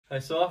Hey,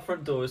 so our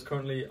front door is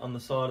currently on the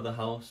side of the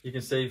house. You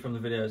can see from the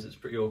videos it's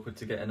pretty awkward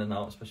to get in and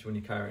out, especially when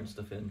you're carrying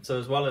stuff in. So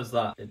as well as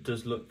that, it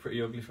does look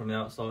pretty ugly from the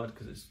outside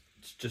because it's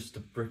just a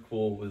brick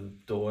wall with a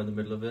door in the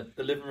middle of it.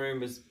 The living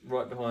room is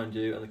right behind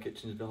you and the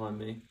kitchen is behind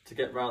me. To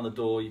get round the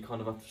door, you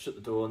kind of have to shut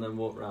the door and then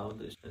walk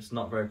round. It's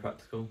not very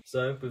practical.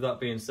 So with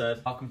that being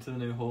said, welcome to the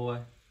new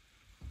hallway.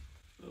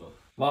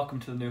 Welcome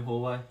to the new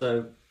hallway.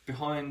 So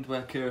behind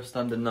where Kira's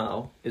standing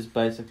now is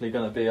basically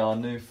going to be our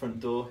new front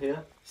door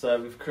here.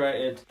 So we've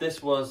created,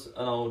 this was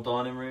an old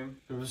dining room.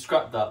 We've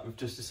scrapped that. We've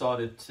just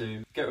decided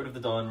to get rid of the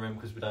dining room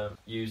because we don't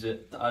use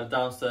it. A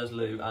downstairs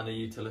loo and a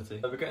utility.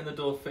 So we're getting the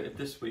door fitted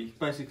this week. It's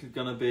basically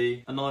going to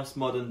be a nice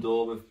modern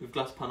door with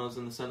glass panels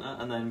in the centre,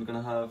 and then we're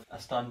going to have a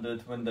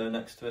standard window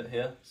next to it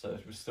here, so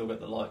we still get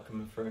the light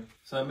coming through.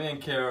 So me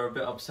and Kira are a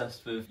bit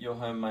obsessed with Your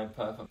Home Made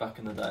Perfect back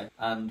in the day,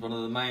 and one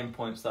of the main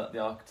points that the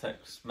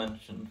architects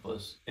mentioned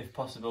was, if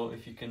possible,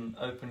 if you can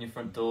open your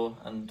front door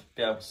and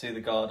be able to see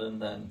the garden,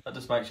 then that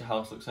just makes your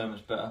house look so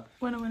much better.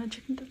 Winner,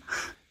 chicken dinner.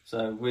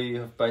 So we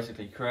have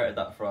basically created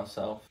that for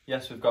ourselves.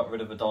 Yes, we've got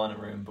rid of a dining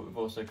room, but we've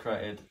also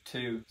created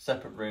 2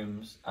 separate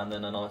rooms and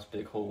then a nice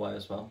big hallway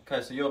as well.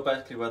 Okay, so you're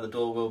basically where the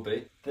door will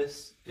be.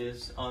 This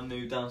is our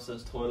new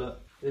downstairs toilet.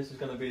 This is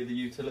going to be the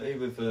utility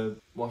with a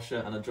washer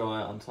and a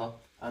dryer on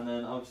top. And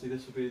then obviously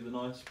this will be the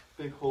nice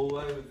big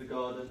hallway with the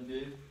garden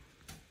view.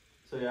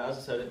 So yeah, as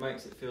I said, it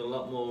makes it feel a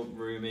lot more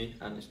roomy,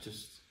 and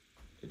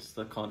it's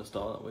the kind of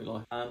style that we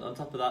like. And on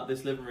top of that,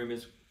 this living room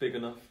is big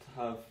enough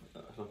to have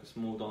like a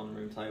small dining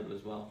room table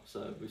as well.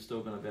 So we're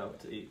still going to be able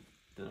to eat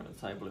dinner at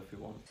the table if we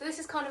want. So this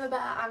is kind of a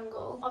better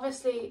angle.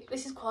 Obviously,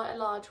 this is quite a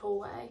large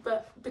hallway,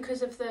 but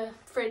because of the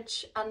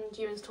fridge and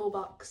Ewan's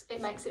toolbox,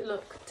 it makes it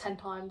look 10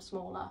 times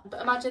smaller.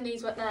 But imagine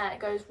these went there, it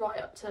goes right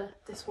up to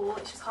this wall.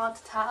 It's just hard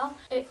to tell.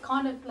 It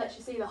kind of lets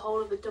you see the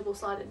whole of the double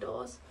sliding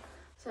doors.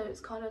 So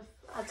it's kind of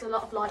adds a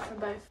lot of light from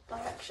both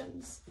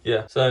directions.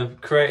 Yeah, so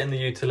creating the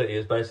utility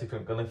is basically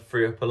going to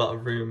free up a lot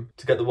of room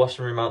to get the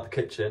washing room out the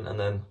kitchen, and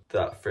then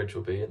that fridge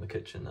will be in the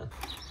kitchen then.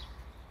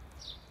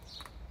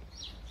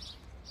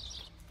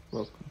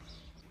 Welcome.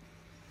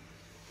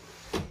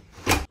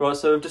 Right,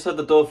 so we've just had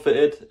the door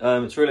fitted.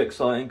 It's really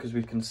exciting because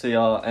we can see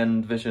our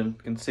end vision.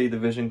 We can see the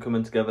vision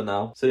coming together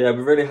now. So yeah,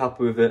 we're really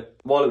happy with it.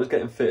 While it was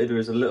getting fitted, we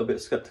was a little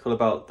bit sceptical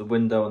about the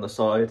window on the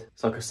side.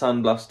 It's like a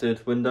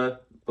sandblasted window,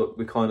 but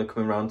we're kind of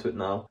coming around to it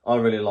now. I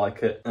really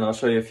like it, and I'll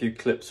show you a few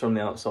clips from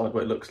the outside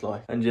what it looks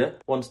like. And yeah,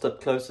 one step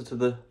closer to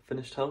the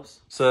finished house.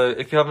 So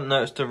if you haven't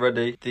noticed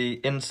already, the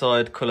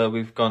inside colour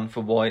we've gone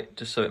for white,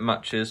 just so it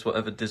matches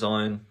whatever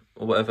design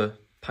or whatever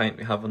paint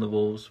we have on the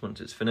walls once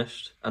it's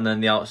finished. And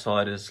then the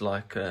outside is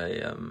like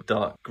a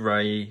dark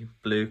grey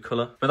blue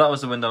colour. But that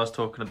was the window I was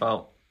talking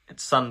about.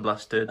 It's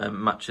sandblasted and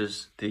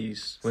matches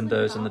these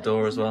windows and the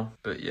door as well.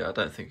 But yeah, I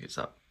don't think it's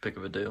that big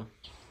of a deal.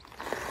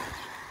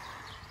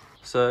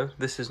 So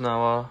this is now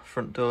our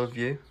front door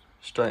view,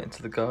 straight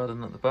into the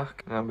garden at the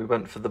back. And we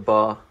went for the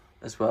bar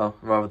as well,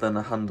 rather than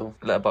a handle,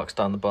 letterbox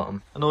down the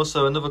bottom. And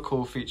also another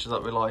cool feature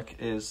that we like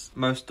is,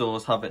 most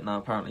doors have it now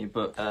apparently,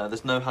 but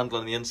there's no handle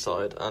on the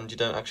inside, and you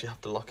don't actually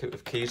have to lock it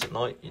with keys at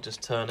night. You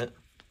just turn it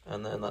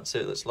and then that's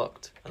it, that's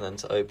locked. And then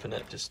to open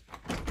it, just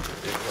do it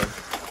the other way.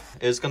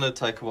 It's going to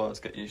take a while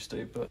to get used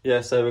to, but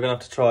yeah, so we're going to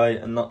have to try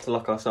and not to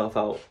lock ourselves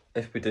out.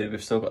 If we do,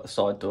 we've still got the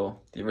side door,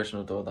 the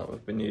original door that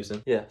we've been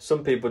using. Yeah,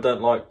 some people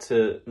don't like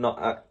to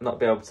not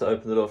be able to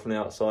open the door from the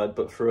outside,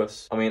 but for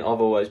us, I mean, I've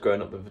always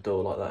grown up with a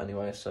door like that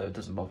anyway, so it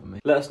doesn't bother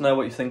me. Let us know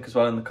what you think as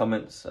well in the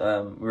comments.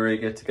 We're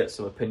eager to get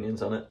some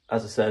opinions on it.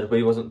 As I said,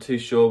 we wasn't too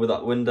sure with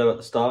that window at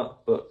the start,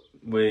 but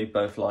we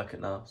both like it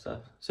now.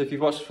 So if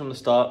you've watched it from the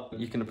start,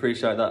 you can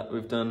appreciate that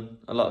we've done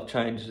a lot of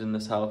changes in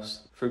this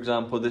house. For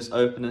example, this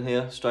opening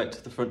here, straight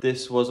to the front,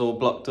 this was all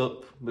blocked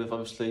up. We've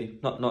obviously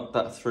not knocked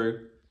that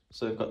through.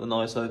 So we've got the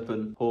nice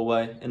open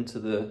hallway into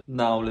the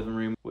now living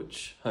room,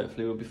 which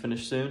hopefully will be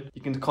finished soon.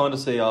 You can kind of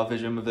see our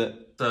vision with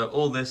it. So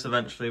all this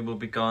eventually will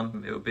be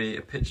gone. It will be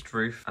a pitched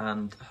roof,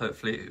 and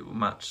hopefully it will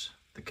match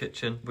the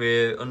kitchen.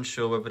 We're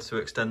unsure whether to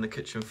extend the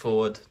kitchen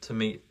forward to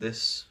meet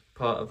this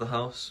part of the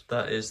house.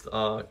 That is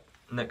our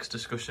next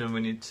discussion.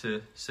 We need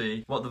to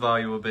see what the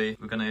value will be.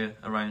 We're going to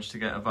arrange to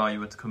get a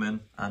valuer to come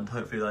in, and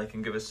hopefully they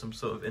can give us some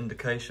sort of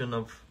indication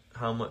of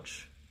how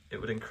much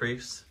it would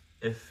increase,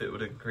 if it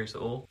would increase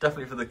at all.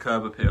 Definitely for the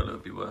curb appeal, it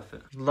would be worth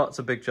it. Lots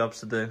of big jobs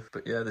to do,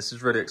 but yeah, this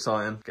is really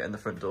exciting. Getting the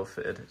front door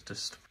fitted, it's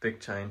just a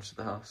big change to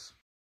the house.